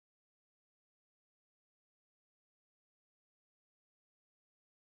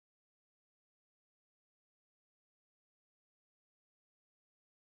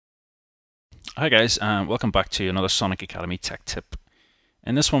Hi guys, welcome back to another Sonic Academy tech tip.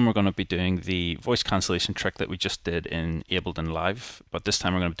 In this one we're going to be doing the voice cancellation trick that we just did in Ableton Live, but this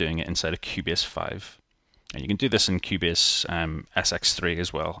time we're going to be doing it inside of Cubase 5. And you can do this in Cubase SX3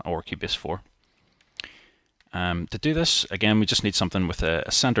 as well, or Cubase 4. To do this, again, we just need something with a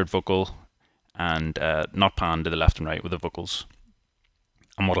centered vocal and not pan to the left and right with the vocals.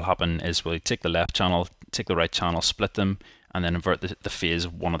 And what will happen is we'll take the left channel, take the right channel, split them, and then invert the phase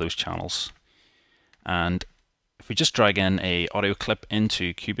of one of those channels. And if we just drag in a audio clip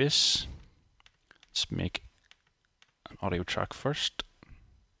into Cubase, let's make an audio track first.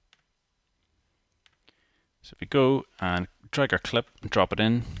 So if we go and drag our clip and drop it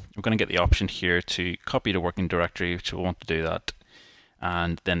in, we're going to get the option here to copy to working directory, which we'll want to do that.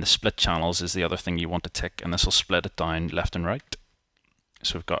 And then the split channels is the other thing you want to tick, and this will split it down left and right.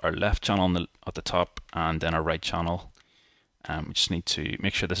 So we've got our left channel at the top and then our right channel. We just need to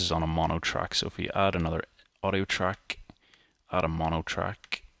make sure this is on a mono track. So if we add another audio track, add a mono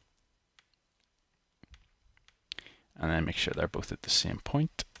track, and then make sure they're both at the same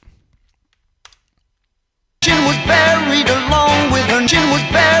point.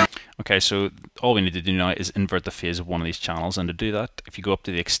 Okay, so all we need to do now is invert the phase of one of these channels, and to do that, if you go up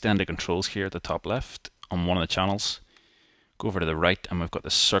to the extended controls here at the top left on one of the channels, go over to the right and we've got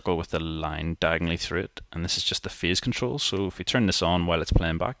this circle with the line diagonally through it, and this is just the phase control. So if we turn this on while it's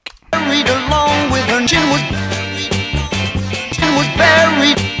playing back, you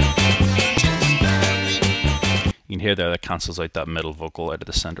can hear there that cancels out that middle vocal out of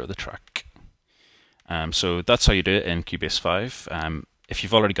the center of the track. So that's how you do it in Cubase 5. If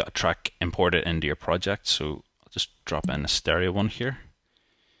you've already got a track, import it into your project. So I'll just drop in a stereo one here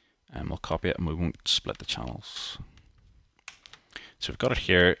and we'll copy it and we won't split the channels. So we've got it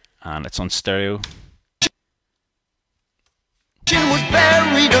here and it's on stereo.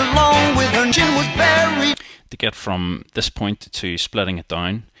 To get from this point to splitting it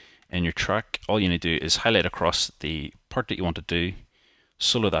down in your track, all you need to do is highlight across the part that you want to do,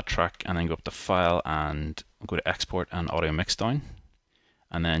 solo that track, and then go up to File and go to Export and Audio Mix Down.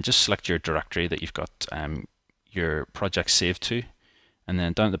 And then just select your directory that you've got your project saved to. And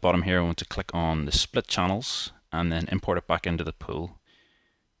then down at the bottom here, I want to click on the split channels and then import it back into the pool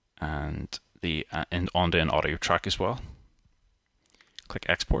and onto an audio track as well. Click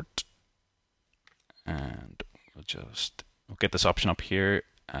Export, and we'll get this option up here.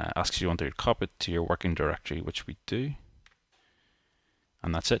 Asks you want to copy it to your working directory, which we do,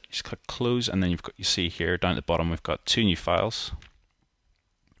 and that's it. Just click Close, and then you see here down at the bottom we've got two new files,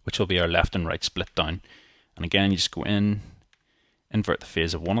 which will be our left and right split down. And again, you just go in, invert the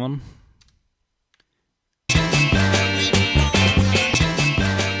phase of one of them.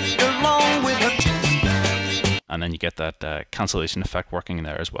 And then you get that cancellation effect working in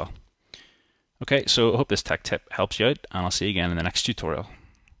there as well. Okay, so I hope this tech tip helps you out, and I'll see you again in the next tutorial.